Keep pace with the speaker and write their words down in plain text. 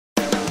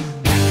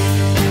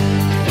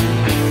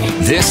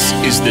This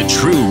is the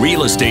True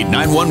Real Estate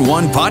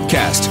 911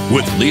 podcast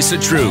with Lisa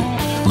Treu.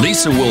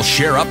 Lisa will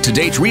share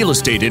up-to-date real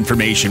estate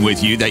information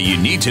with you that you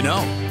need to know.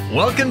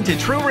 Welcome to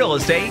True Real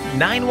Estate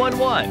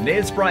 911.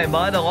 It's Brian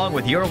Mudd along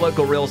with your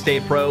local real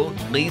estate pro,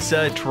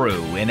 Lisa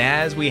Treu. And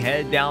as we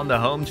head down the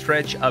home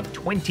stretch of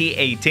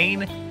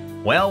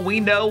 2018, well, we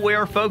know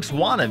where folks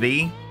want to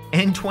be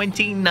in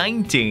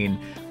 2019.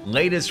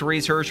 Latest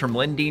research from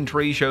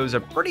LendingTree shows a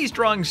pretty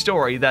strong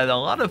story that a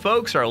lot of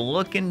folks are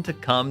looking to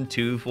come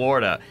to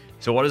Florida.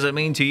 So what does it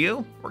mean to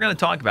you? We're going to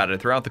talk about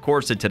it throughout the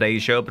course of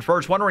today's show. But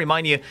first, I want to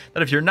remind you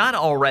that if you're not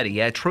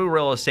already at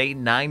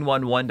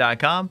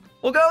TrueRealEstate911.com,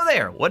 well, go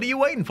there. What are you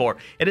waiting for?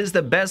 It is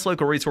the best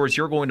local resource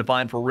you're going to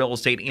find for real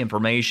estate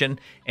information.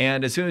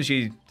 And as soon as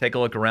you take a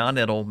look around,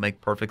 it'll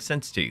make perfect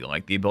sense to you,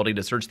 like the ability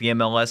to search the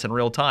MLS in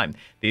real time,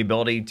 the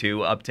ability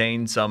to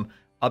obtain some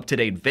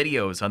up-to-date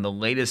videos on the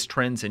latest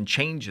trends and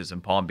changes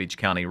in Palm Beach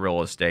County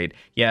real estate.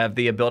 You have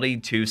the ability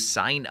to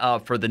sign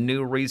up for the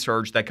new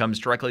research that comes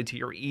directly to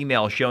your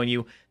email showing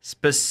you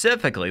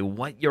specifically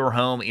what your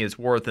home is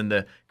worth in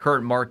the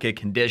current market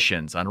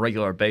conditions on a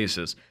regular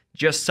basis.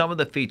 Just some of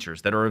the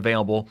features that are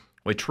available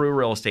with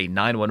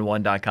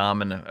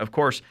TrueRealEstate911.com. And of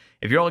course,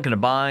 if you're looking to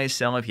buy,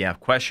 sell, if you have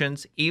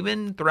questions,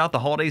 even throughout the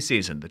holiday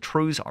season, the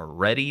Treus are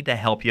ready to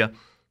help you.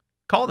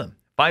 Call them,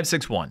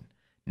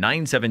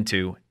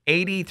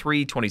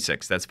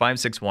 561-972-8326. That's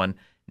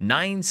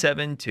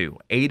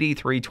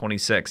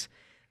 561-972-8326.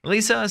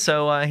 Lisa,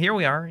 so here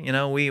we are. You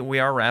know, we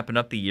are wrapping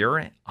up the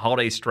year,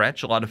 holiday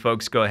stretch. A lot of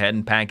folks go ahead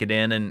and pack it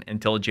in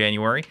until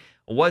January.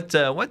 What's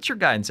your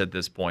guidance at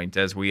this point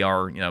as we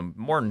are,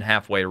 more than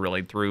halfway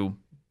really through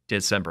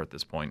December at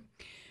this point?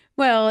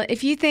 Well,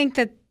 if you think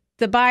that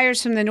the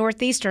buyers from the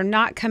Northeast are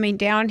not coming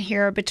down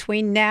here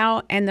between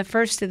now and the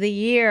first of the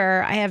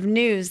year, I have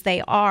news.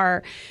 They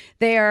are.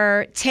 They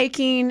are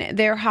taking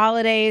their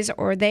holidays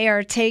or they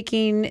are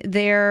taking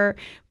their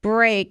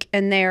break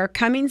and they're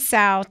coming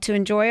south to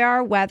enjoy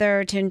our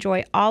weather, to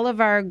enjoy all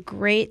of our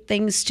great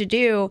things to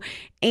do,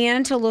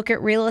 and to look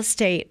at real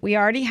estate. We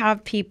already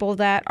have people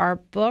that are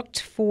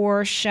booked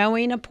for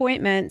showing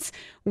appointments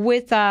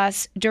with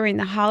us during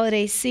the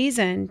holiday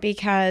season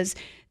because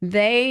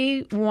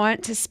they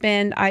want to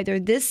spend either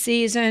this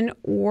season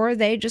or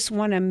they just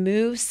want to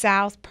move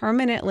south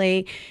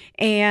permanently,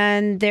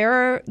 and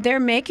they're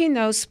making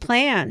those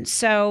plans.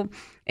 So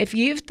if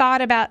you've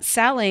thought about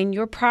selling,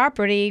 your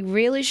property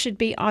really should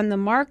be on the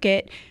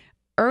market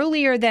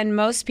earlier than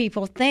most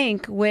people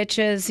think, which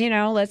is,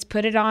 let's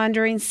put it on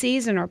during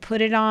season or put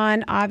it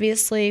on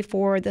obviously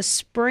for the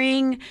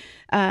spring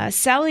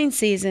selling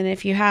season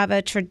if you have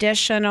a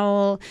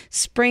traditional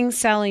spring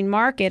selling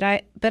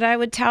market. But I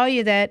would tell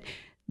you that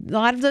a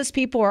lot of those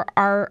people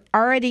are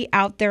already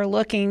out there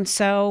looking,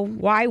 so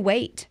why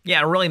wait?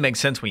 Yeah, it really makes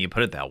sense when you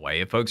put it that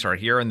way. If folks are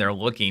here and they're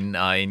looking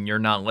and you're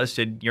not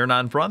listed, you're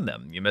not from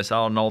them. You miss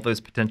out on all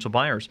those potential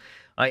buyers.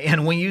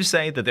 And when you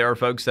say that there are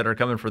folks that are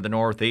coming for the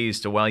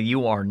Northeast, well,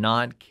 you are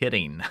not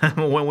kidding.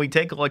 When we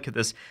take a look at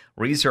this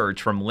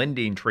research from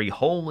LendingTree,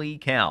 holy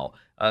cow.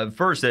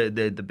 First,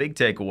 the big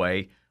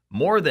takeaway,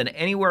 more than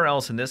anywhere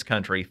else in this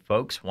country,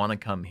 folks want to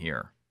come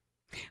here.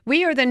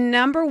 We are the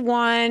number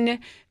one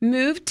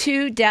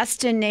move-to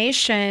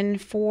destination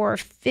for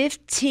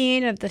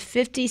 15 of the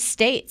 50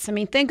 states. I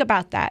mean, think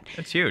about that.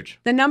 That's huge.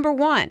 The number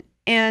one.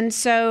 And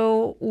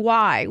so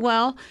why?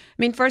 Well,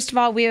 first of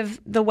all, we have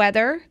the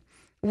weather.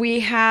 We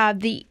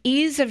have the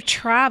ease of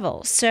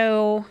travel.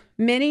 So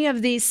many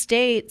of these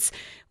states,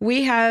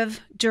 we have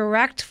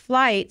direct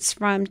flights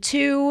from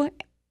 2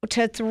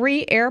 to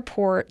 3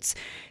 airports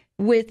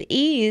with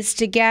ease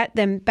to get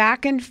them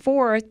back and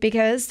forth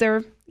because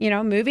they're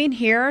moving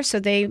here, so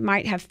they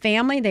might have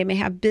family, they may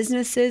have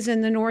businesses in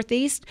the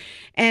Northeast.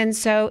 And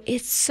so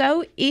it's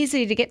so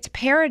easy to get to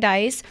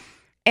Paradise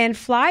and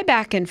fly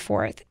back and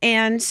forth.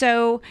 And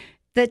so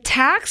the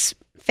tax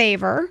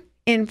favor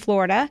in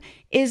Florida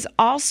is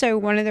also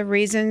one of the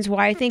reasons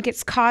why I think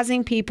it's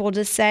causing people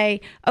to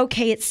say,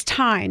 okay, it's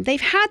time. They've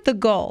had the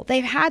goal,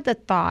 they've had the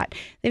thought,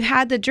 they've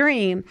had the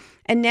dream,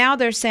 and now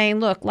they're saying,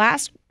 look,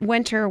 last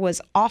winter was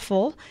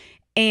awful.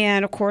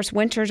 And of course,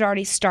 winter's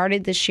already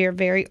started this year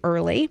very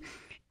early.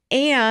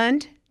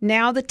 And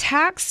now the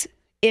tax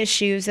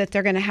issues that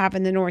they're going to have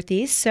in the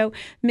Northeast. So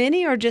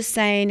many are just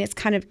saying it's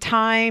kind of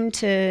time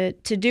to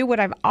do what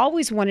I've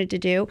always wanted to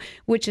do,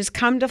 which is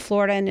come to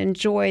Florida and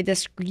enjoy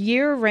this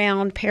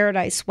year-round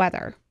paradise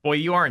weather. Well,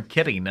 you aren't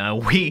kidding.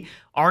 We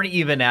aren't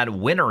even at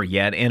winter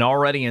yet, and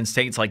already in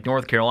states like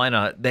North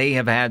Carolina, they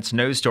have had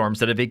snowstorms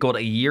that have equaled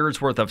a year's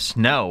worth of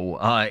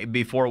snow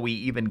before we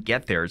even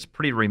get there. It's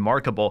pretty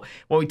remarkable.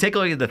 When we take a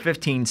look at the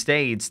 15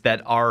 states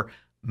that are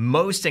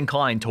most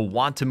inclined to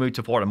want to move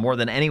to Florida more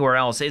than anywhere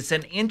else, it's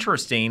an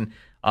interesting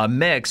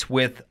mix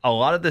with a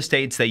lot of the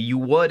states that you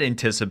would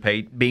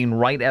anticipate being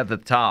right at the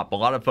top. A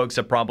lot of folks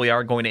that probably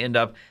are going to end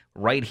up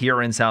right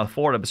here in South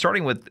Florida. But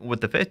starting with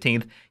the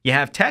 15th, you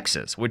have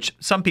Texas, which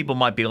some people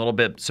might be a little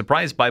bit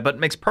surprised by, but it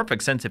makes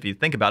perfect sense if you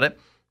think about it.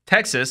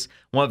 Texas,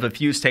 one of the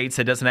few states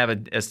that doesn't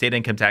have a state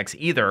income tax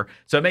either.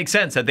 So it makes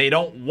sense that they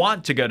don't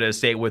want to go to a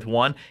state with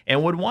one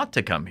and would want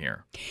to come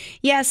here.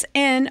 Yes,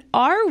 and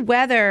our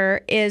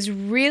weather is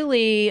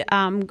really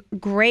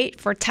great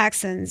for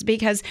Texans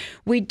because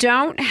we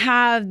don't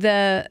have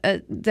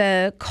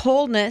the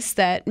coldness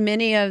that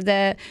many of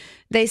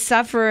they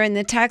suffer in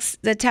the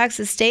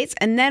Texas states,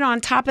 and then on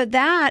top of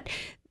that,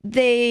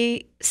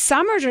 the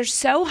summers are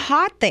so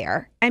hot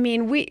there. I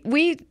mean,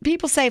 we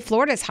people say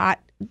Florida's hot.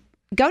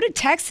 Go to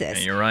Texas.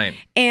 Yeah, you're right.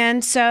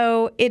 And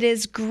so it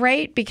is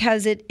great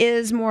because it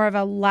is more of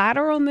a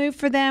lateral move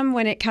for them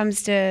when it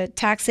comes to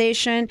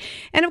taxation.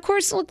 And of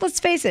course, look, let's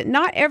face it,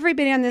 not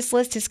everybody on this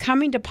list is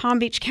coming to Palm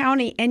Beach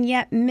County, and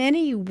yet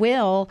many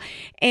will.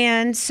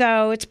 And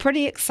so it's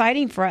pretty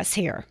exciting for us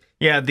here.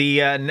 Yeah, the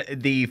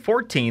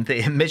 14th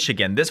in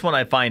Michigan. This one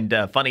I find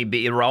funny.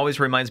 It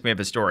always reminds me of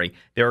a story.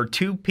 There are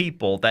two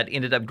people that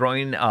ended up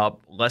growing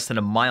up less than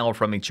a mile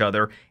from each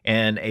other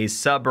in a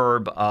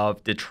suburb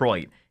of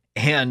Detroit.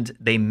 And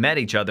they met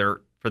each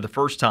other for the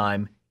first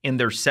time in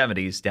their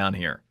 70s down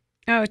here.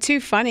 Oh,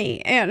 too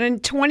funny.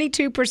 And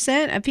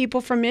 22% of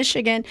people from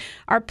Michigan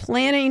are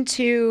planning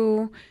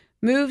to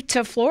move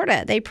to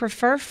Florida. They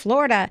prefer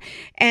Florida.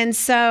 And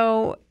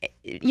so,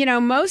 you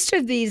know, most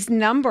of these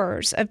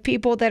numbers of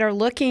people that are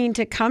looking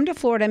to come to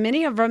Florida,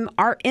 many of them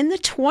are in the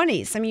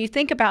 20s. I mean, you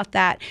think about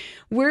that.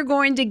 We're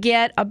going to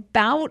get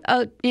about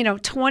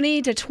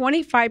 20 to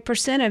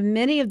 25% of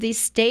many of these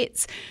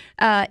states'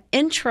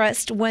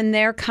 interest when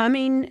they're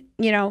coming,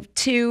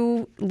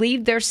 to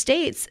leave their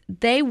states.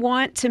 They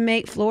want to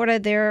make Florida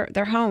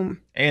their home.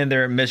 And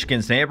they're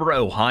Michigan's neighbor,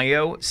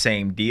 Ohio,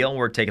 same deal.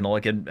 We're taking a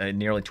look at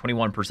nearly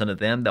 21% of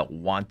them that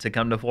want to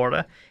come to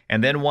Florida.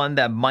 And then one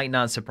that might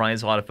not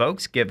surprise a lot of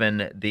folks,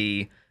 given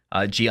the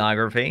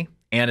geography,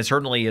 and it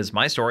certainly is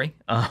my story.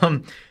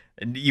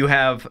 You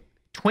have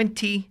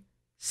 27%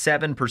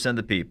 of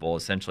the people,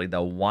 essentially,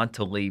 that want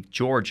to leave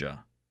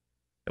Georgia,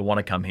 that want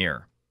to come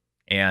here.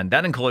 And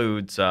that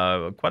includes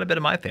quite a bit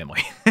of my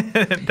family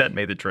that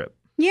made the trip.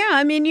 Yeah,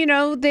 I mean,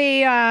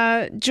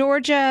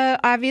 Georgia,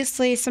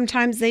 obviously,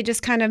 sometimes they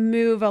just kind of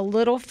move a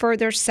little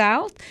further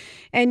south.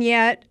 And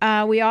yet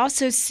we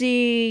also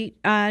see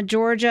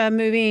Georgia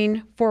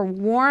moving for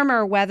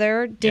warmer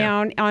weather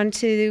down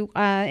onto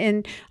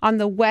on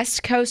the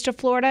west coast of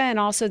Florida and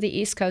also the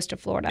east coast of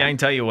Florida. Yeah, I can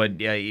tell you what,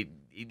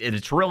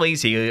 it's real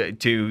easy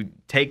to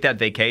take that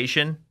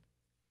vacation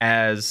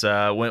as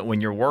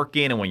when you're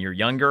working and when you're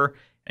younger.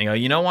 And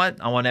you know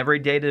what? I want every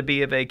day to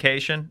be a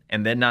vacation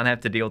and then not have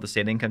to deal with the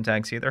state income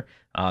tax either.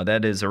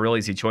 That is a real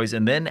easy choice.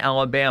 And then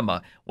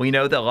Alabama. We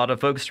know that a lot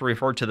of folks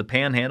refer to the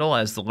Panhandle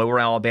as the lower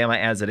Alabama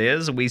as it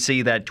is. We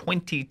see that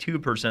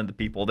 22% of the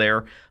people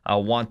there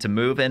want to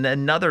move. And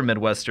another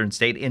Midwestern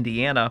state,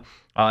 Indiana,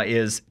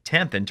 is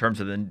 10th in terms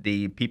of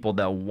the people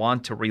that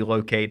want to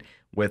relocate,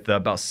 with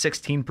about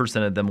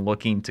 16% of them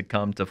looking to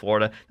come to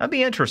Florida. That'd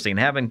be interesting,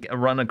 having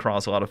run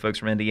across a lot of folks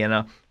from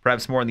Indiana,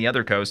 perhaps more on the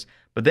other coast.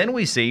 But then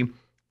we see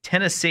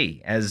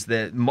Tennessee as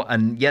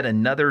yet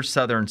another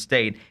southern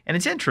state. And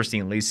it's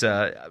interesting,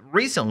 Lisa.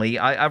 Recently,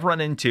 I've run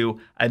into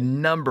a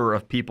number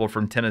of people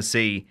from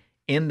Tennessee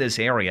in this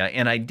area,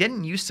 and I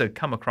didn't used to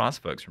come across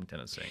folks from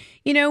Tennessee.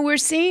 We're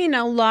seeing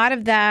a lot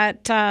of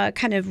that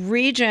kind of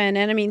region.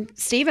 And I mean,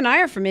 Steve and I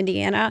are from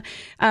Indiana.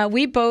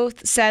 We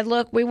both said,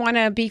 look, we want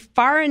to be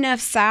far enough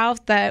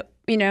south that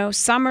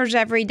summer's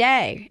every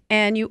day,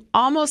 and you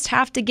almost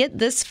have to get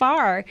this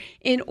far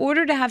in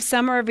order to have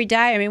summer every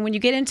day. I mean, when you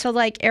get into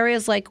like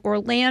areas like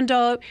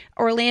Orlando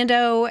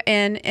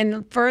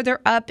and further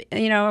up,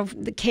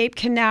 the Cape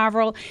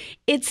Canaveral,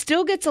 it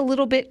still gets a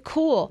little bit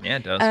cool. Yeah,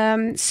 it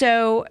does.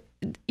 So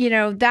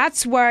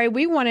that's why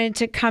we wanted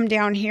to come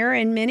down here,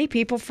 and many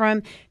people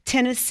from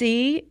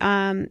Tennessee,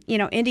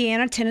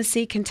 Indiana,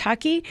 Tennessee,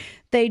 Kentucky,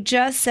 they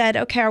just said,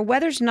 okay, our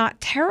weather's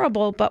not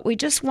terrible, but we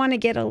just want to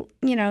get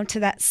to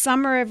that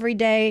summer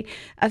everyday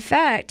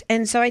effect.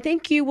 And so I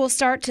think you will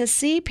start to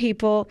see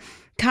people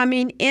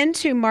coming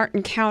into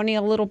Martin County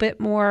a little bit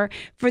more.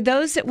 For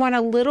those that want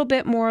a little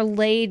bit more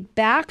laid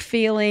back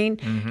feeling,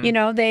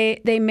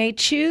 they may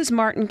choose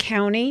Martin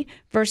County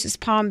versus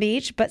Palm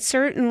Beach, but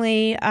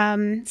certainly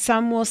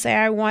some will say,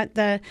 I want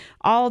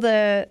all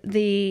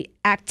the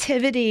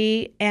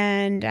activity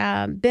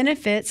and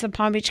benefits of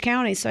Palm Beach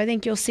County. So I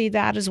think you'll see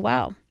that as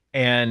well.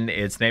 And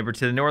its neighbor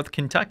to the north,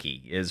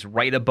 Kentucky, is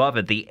right above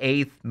it, the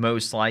 8th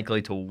most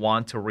likely to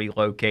want to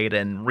relocate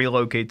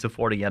to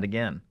Florida yet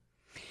again.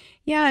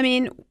 Yeah, I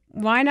mean,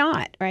 why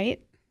not,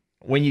 right?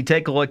 When you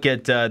take a look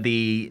at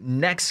the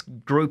next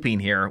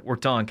grouping here, we're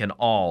talking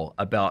all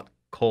about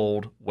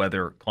cold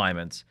weather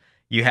climates.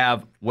 You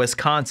have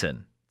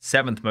Wisconsin,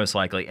 7th most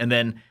likely, and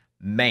then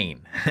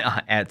Maine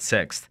at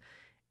 6th.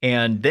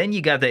 And then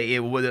you got the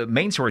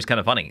Maine story is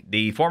kind of funny.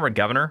 The former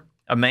governor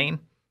of Maine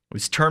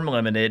was term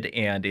limited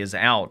and is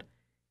out.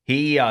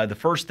 He the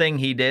first thing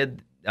he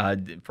did,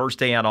 first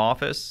day out of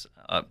office,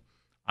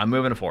 I'm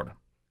moving to Florida.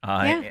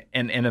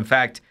 And in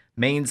fact,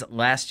 Maine's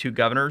last two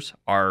governors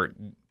are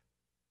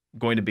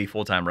going to be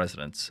full-time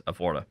residents of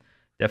Florida.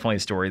 Definitely a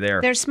story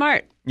there. They're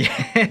smart.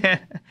 Yeah.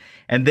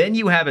 And then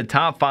you have a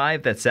top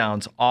 5 that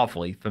sounds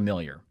awfully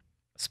familiar,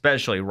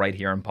 especially right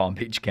here in Palm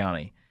Beach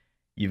County.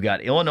 You've got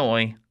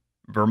Illinois,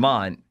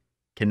 Vermont,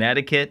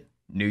 Connecticut,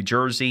 New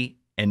Jersey,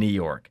 and New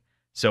York.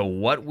 So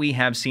what we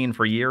have seen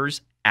for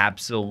years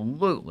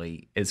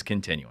absolutely is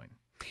continuing.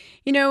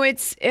 You know,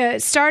 it's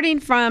starting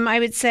from, I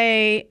would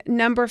say,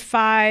 number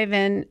 5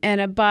 and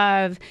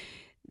above.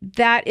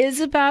 That is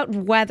about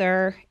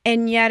weather,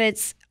 and yet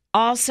it's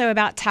also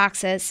about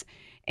taxes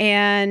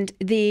and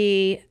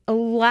the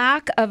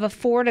lack of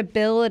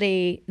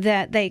affordability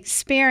that they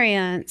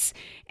experience.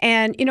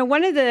 And, you know,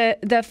 one of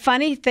the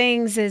funny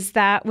things is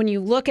that when you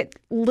look at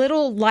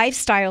little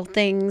lifestyle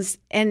things,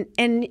 and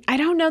I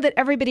don't know that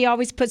everybody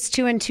always puts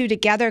 2 and 2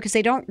 together because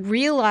they don't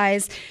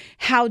realize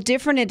how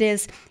different it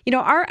is. You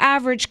know, our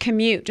average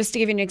commute, just to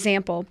give you an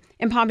example,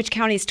 in Palm Beach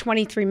County is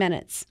 23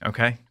 minutes.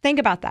 Okay. Think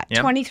about that,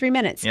 23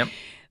 minutes. Yep.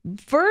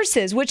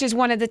 Versus, which is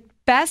one of the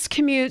best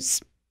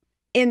commutes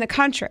in the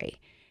country,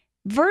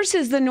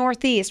 versus the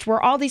Northeast,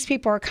 where all these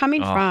people are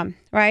coming from,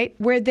 right?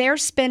 Where they're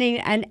spending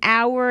an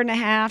hour and a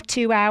half,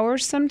 2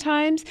 hours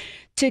sometimes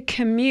to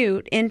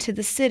commute into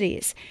the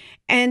cities.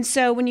 And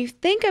so when you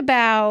think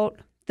about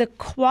the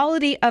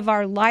quality of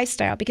our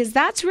lifestyle, because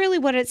that's really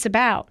what it's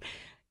about.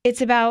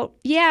 It's about,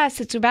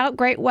 yes, it's about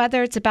great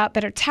weather, it's about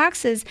better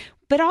taxes,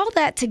 but all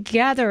that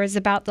together is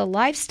about the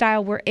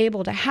lifestyle we're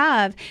able to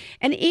have.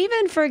 And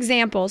even, for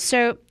example,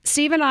 so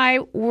Steve and I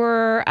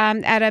were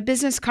at a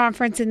business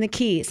conference in the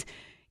Keys.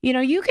 You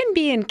know, you can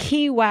be in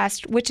Key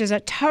West, which is a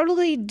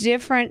totally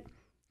different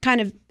kind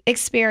of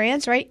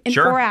experience, right? In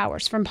 4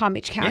 hours from Palm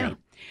Beach County. Yeah.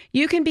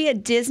 You can be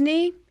at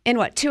Disney in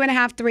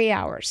 2.5, 3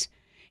 hours.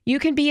 You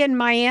can be in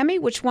Miami,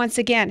 which once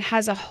again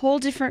has a whole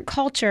different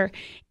culture,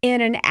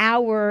 in an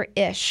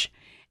hour-ish.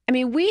 I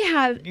mean,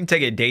 you can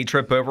take a day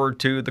trip over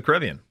to the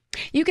Caribbean.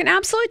 You can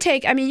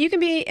absolutely you can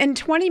be in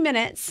 20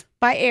 minutes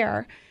by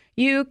air.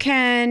 You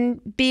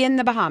can be in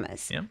the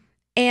Bahamas. Yeah.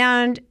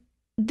 And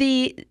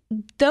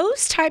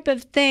those type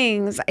of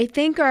things, I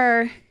think,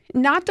 are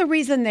not the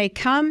reason they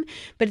come,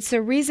 but it's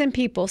the reason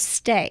people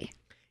stay.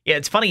 Yeah,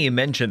 it's funny you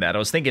mentioned that. I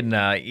was thinking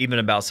even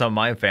about some of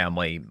my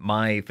family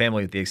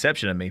with the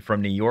exception of me,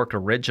 from New York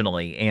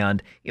originally,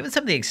 and even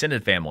some of the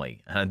extended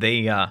family.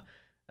 They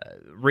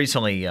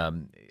recently,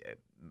 an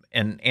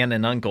aunt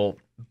and uncle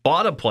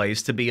bought a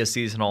place to be a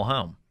seasonal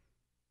home.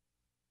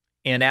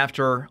 And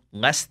after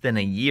less than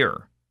a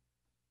year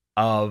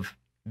of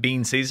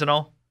being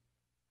seasonal,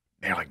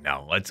 they're like,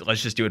 no, let's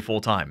just do it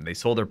full time. They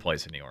sold their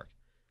place in New York.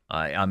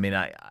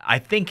 I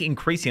think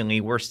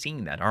increasingly we're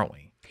seeing that, aren't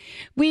we?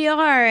 We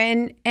are,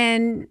 and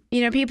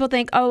you know, people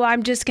think, oh,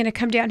 I'm just going to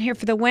come down here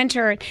for the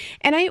winter.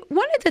 And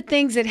one of the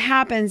things that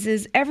happens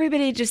is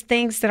everybody just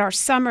thinks that our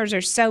summers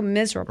are so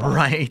miserable,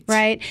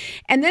 right?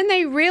 And then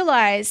they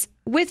realize,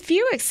 with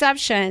few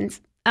exceptions,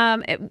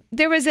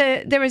 there was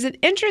an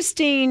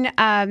interesting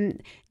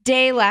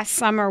day last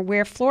summer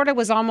where Florida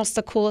was almost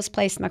the coolest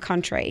place in the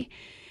country.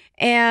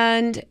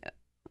 And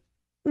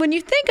when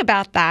you think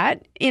about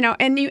that, you know,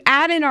 and you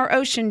add in our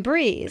ocean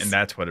breeze. And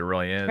that's what it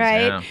really is.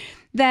 Right? Yeah.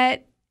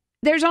 That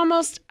there's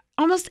almost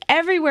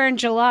everywhere in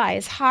July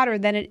is hotter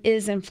than it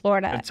is in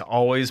Florida. It's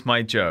always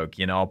my joke.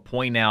 You know, I'll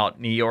point out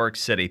New York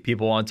City.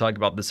 People want to talk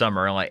about the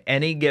summer. Like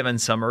any given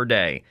summer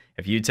day,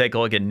 if you take a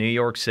look at New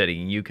York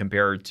City and you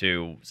compare it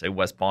to, say,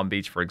 West Palm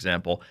Beach, for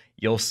example,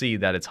 you'll see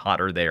that it's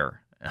hotter there.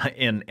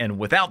 And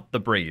without the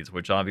breeze,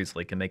 which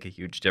obviously can make a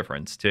huge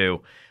difference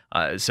too.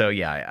 So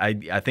yeah,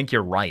 I think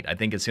you're right. I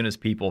think as soon as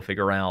people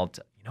figure out,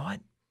 you know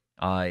what,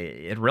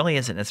 it really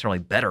isn't necessarily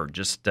better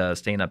just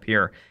staying up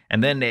here.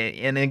 And then,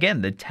 and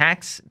again, the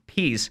tax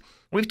piece,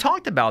 we've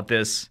talked about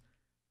this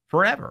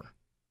forever,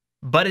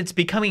 but it's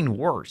becoming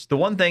worse. The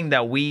one thing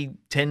that we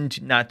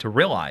tend not to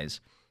realize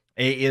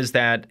is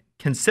that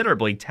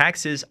considerably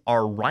taxes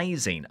are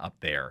rising up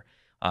there.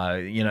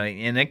 You know,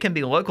 and it can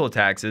be local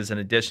taxes in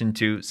addition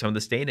to some of the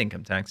state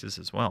income taxes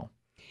as well.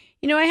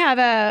 You know, I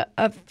have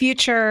a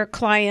future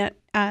client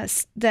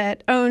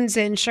that owns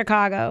in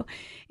Chicago,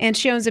 and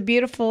she owns a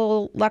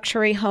beautiful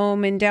luxury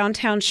home in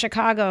downtown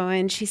Chicago.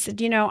 And she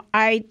said, you know,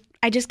 I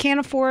just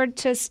can't afford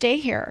to stay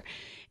here.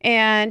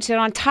 And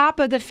on top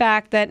of the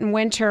fact that in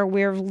winter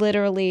we're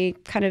literally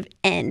kind of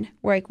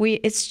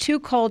it's too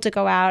cold to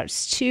go out.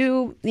 It's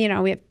too, you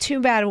know, we have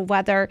too bad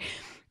weather.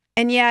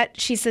 And yet,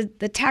 she said,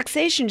 the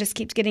taxation just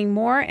keeps getting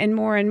more and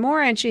more and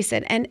more. And she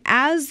said, and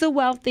as the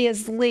wealthy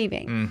is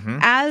leaving,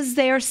 as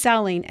they are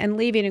selling and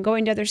leaving and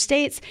going to other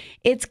states,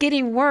 it's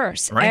getting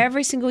worse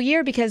every single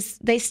year because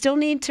they still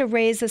need to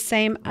raise the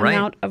same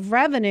amount of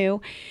revenue.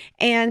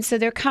 And so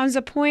there comes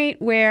a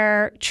point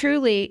where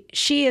truly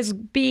she is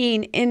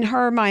being, in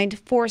her mind,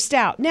 forced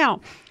out.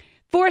 Now,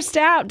 forced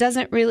out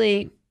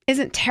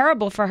isn't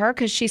terrible for her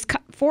because she's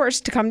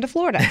forced to come to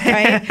Florida,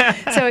 right?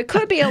 So it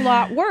could be a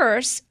lot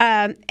worse.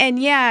 And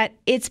yet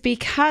it's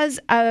because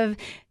of,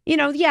 you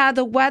know,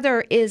 the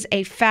weather is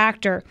a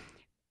factor.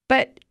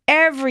 But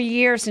every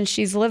year since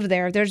she's lived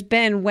there, there's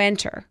been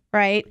winter,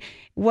 right?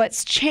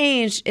 What's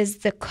changed is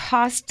the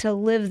cost to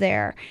live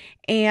there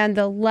and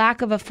the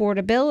lack of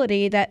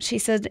affordability that she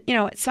says,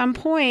 at some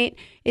point,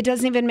 it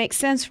doesn't even make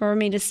sense for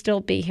me to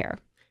still be here.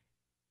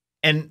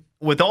 And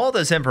with all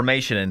this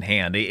information in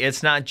hand,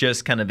 it's not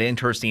just kind of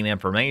interesting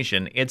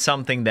information. It's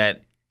something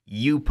that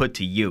you put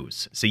to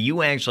use. So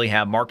you actually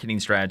have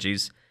marketing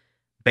strategies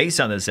based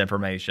on this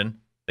information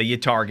that you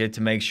target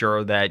to make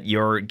sure that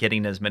you're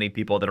getting as many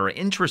people that are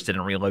interested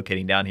in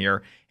relocating down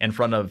here in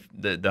front of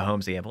the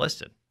homes they have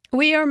listed.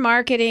 We are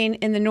marketing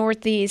in the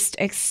Northeast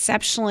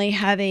exceptionally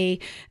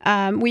heavy.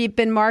 We've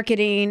been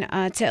marketing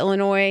to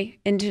Illinois,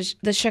 into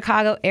the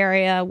Chicago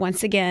area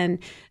once again,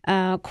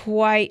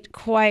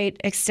 quite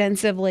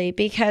extensively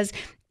because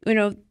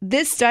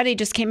this study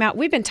just came out.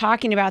 We've been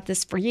talking about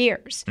this for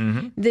years.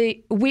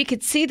 Mm-hmm. We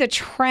could see the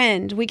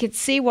trend. We could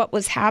see what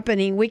was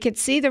happening. We could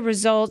see the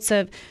results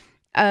of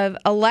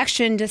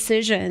election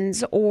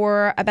decisions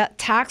or about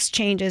tax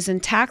changes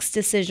and tax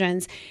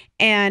decisions.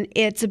 And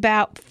it's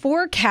about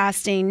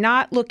forecasting,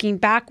 not looking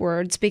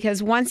backwards,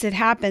 because once it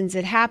happens,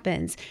 it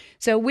happens.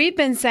 So we've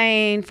been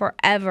saying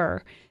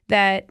forever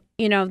that,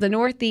 the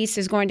Northeast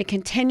is going to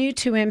continue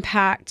to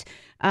impact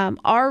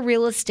our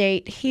real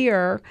estate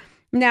here.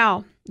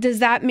 Now, does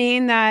that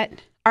mean that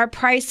our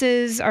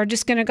prices are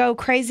just going to go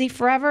crazy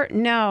forever?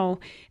 No,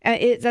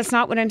 that's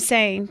not what I'm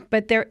saying.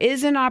 But there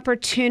is an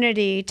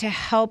opportunity to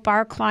help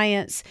our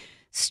clients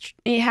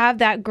have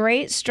that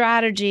great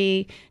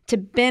strategy to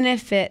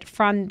benefit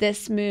from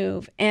this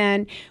move.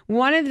 And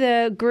one of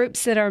the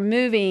groups that are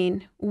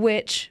moving,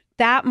 which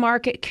that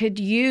market could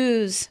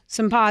use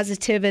some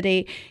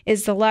positivity,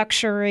 is the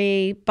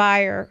luxury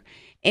buyer.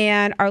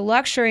 And our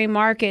luxury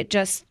market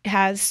just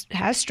has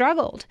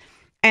struggled.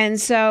 And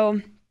so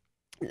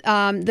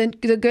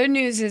the good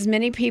news is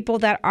many people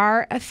that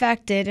are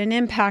affected and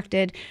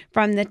impacted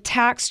from the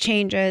tax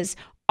changes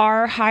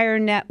are higher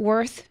net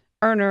worth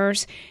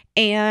earners,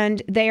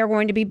 and they are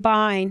going to be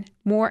buying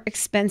more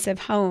expensive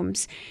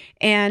homes.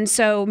 And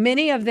so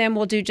many of them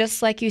will do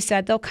just like you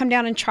said. They'll come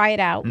down and try it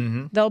out.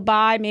 Mm-hmm. They'll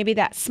buy maybe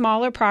that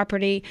smaller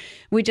property.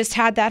 We just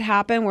had that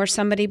happen where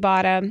somebody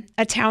bought a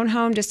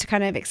townhome just to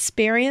kind of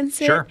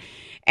experience it. Sure.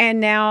 And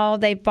now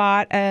they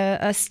bought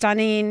a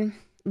stunning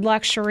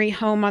luxury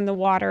home on the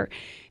water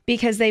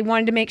because they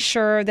wanted to make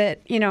sure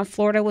that,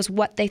 Florida was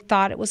what they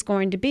thought it was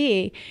going to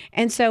be.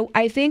 And so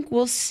I think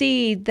we'll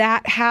see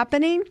that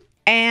happening.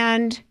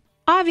 And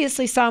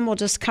obviously some will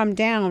just come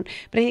down,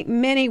 but I think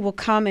many will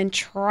come and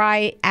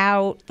try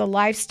out the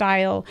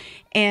lifestyle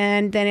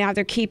and then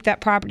either keep that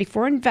property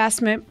for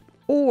investment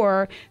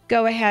or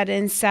go ahead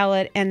and sell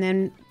it and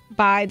then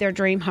buy their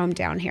dream home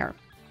down here.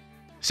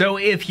 So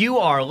if you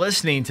are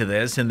listening to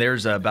this and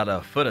there's about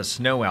a foot of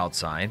snow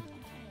outside,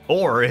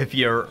 or if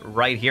you're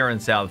right here in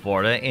South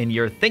Florida and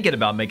you're thinking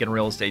about making a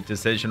real estate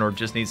decision or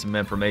just need some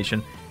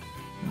information,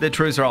 the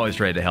Treus are always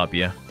ready to help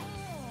you.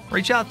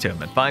 Reach out to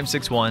them at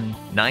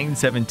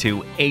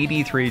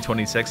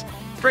 561-972-8326.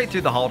 Straight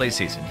through the holiday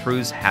season,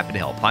 Treus happy to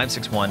help.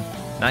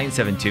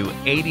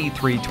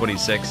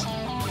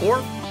 561-972-8326.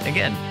 Or,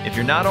 again, if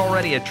you're not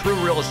already at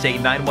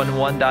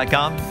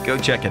TrueRealEstate911.com, go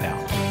check it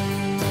out.